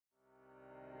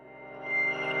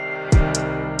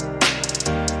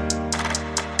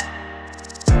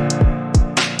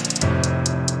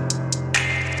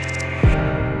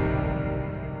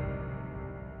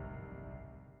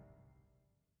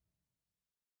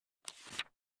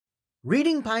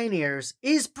Reading Pioneers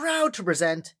is proud to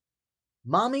present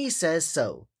Mommy Says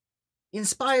So,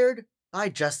 inspired by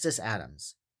Justice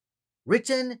Adams.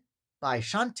 Written by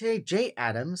Shante J.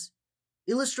 Adams,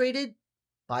 illustrated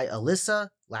by Alyssa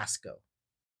Lasco.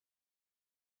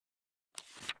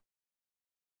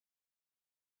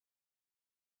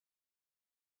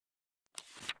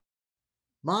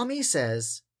 Mommy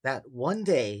says that one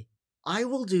day I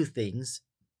will do things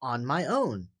on my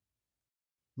own.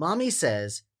 Mommy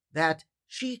says that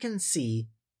she can see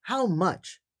how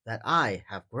much that I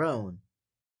have grown.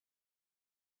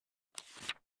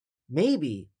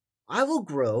 Maybe I will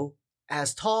grow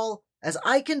as tall as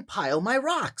I can pile my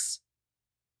rocks.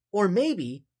 Or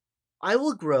maybe I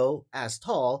will grow as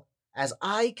tall as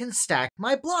I can stack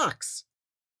my blocks.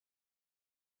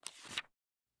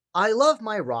 I love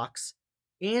my rocks,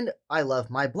 and I love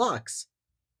my blocks,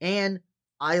 and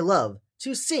I love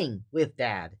to sing with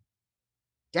Dad.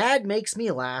 Dad makes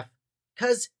me laugh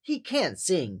 'cause he can't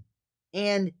sing,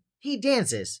 and he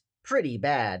dances pretty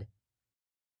bad.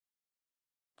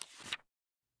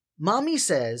 Mommy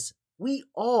says we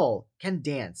all can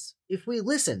dance if we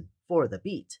listen for the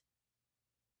beat.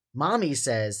 Mommy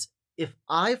says if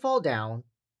I fall down,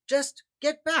 just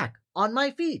get back on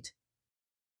my feet.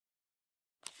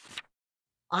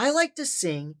 I like to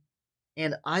sing,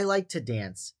 and I like to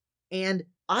dance, and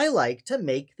I like to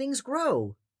make things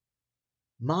grow.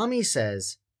 Mommy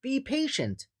says be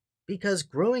patient, because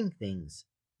growing things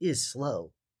is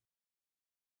slow.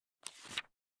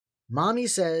 Mommy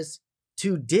says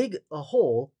to dig a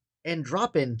hole and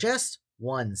drop in just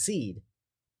one seed.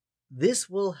 This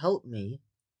will help me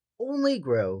only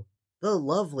grow the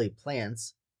lovely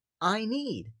plants I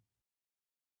need.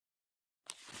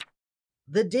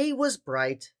 The day was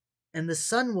bright and the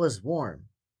sun was warm,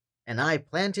 and I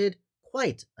planted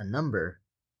quite a number.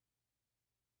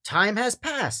 Time has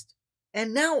passed,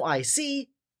 and now I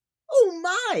see, oh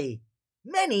my,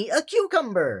 many a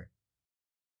cucumber.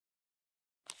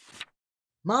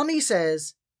 Mommy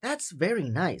says that's very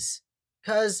nice,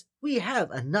 'cause we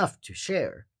have enough to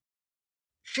share.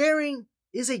 Sharing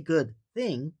is a good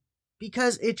thing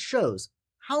because it shows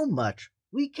how much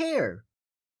we care.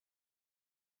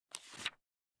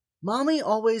 Mommy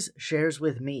always shares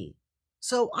with me,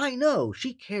 so I know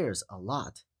she cares a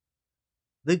lot.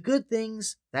 The good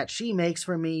things that she makes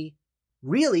for me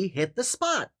really hit the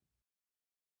spot.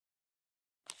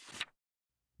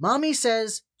 Mommy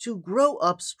says to grow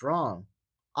up strong,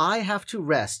 I have to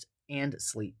rest and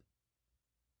sleep.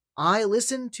 I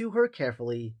listen to her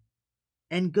carefully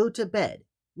and go to bed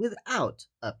without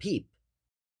a peep.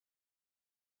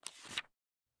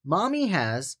 Mommy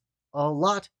has a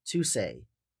lot to say.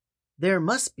 There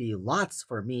must be lots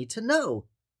for me to know.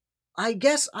 I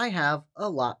guess I have a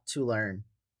lot to learn,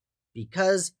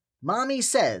 because Mommy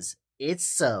says it's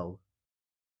so.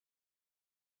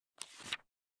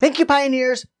 Thank you,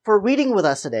 Pioneers, for reading with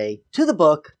us today to the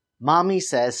book Mommy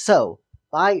Says So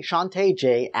by Shante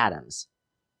J. Adams.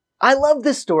 I love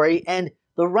this story and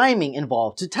the rhyming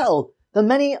involved to tell the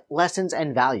many lessons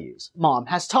and values Mom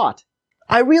has taught.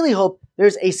 I really hope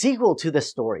there's a sequel to this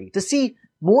story to see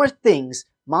more things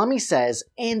Mommy says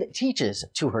and teaches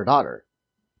to her daughter.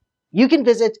 You can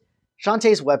visit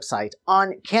Shante's website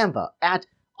on Canva at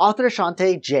Author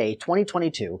Shante J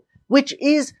 2022, which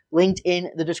is linked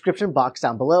in the description box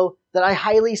down below that I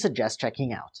highly suggest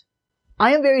checking out.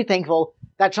 I am very thankful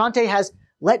that Shante has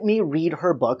let me read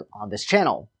her book on this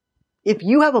channel. If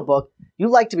you have a book you'd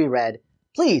like to be read,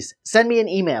 please send me an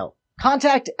email,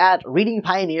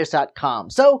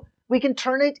 contact@readingpioneers.com, so we can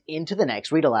turn it into the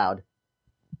next read aloud.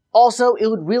 Also, it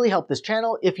would really help this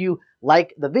channel if you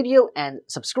like the video and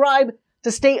subscribe to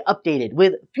stay updated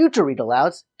with future read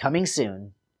alouds coming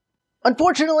soon.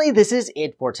 Unfortunately, this is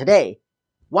it for today.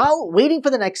 While waiting for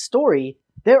the next story,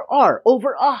 there are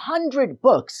over 100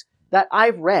 books that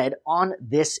I've read on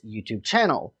this YouTube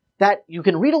channel that you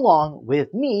can read along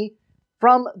with me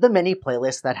from the many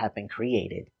playlists that have been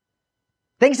created.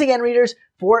 Thanks again, readers,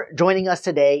 for joining us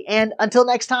today, and until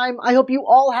next time, I hope you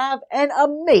all have an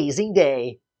amazing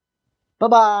day.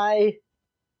 Bye-bye!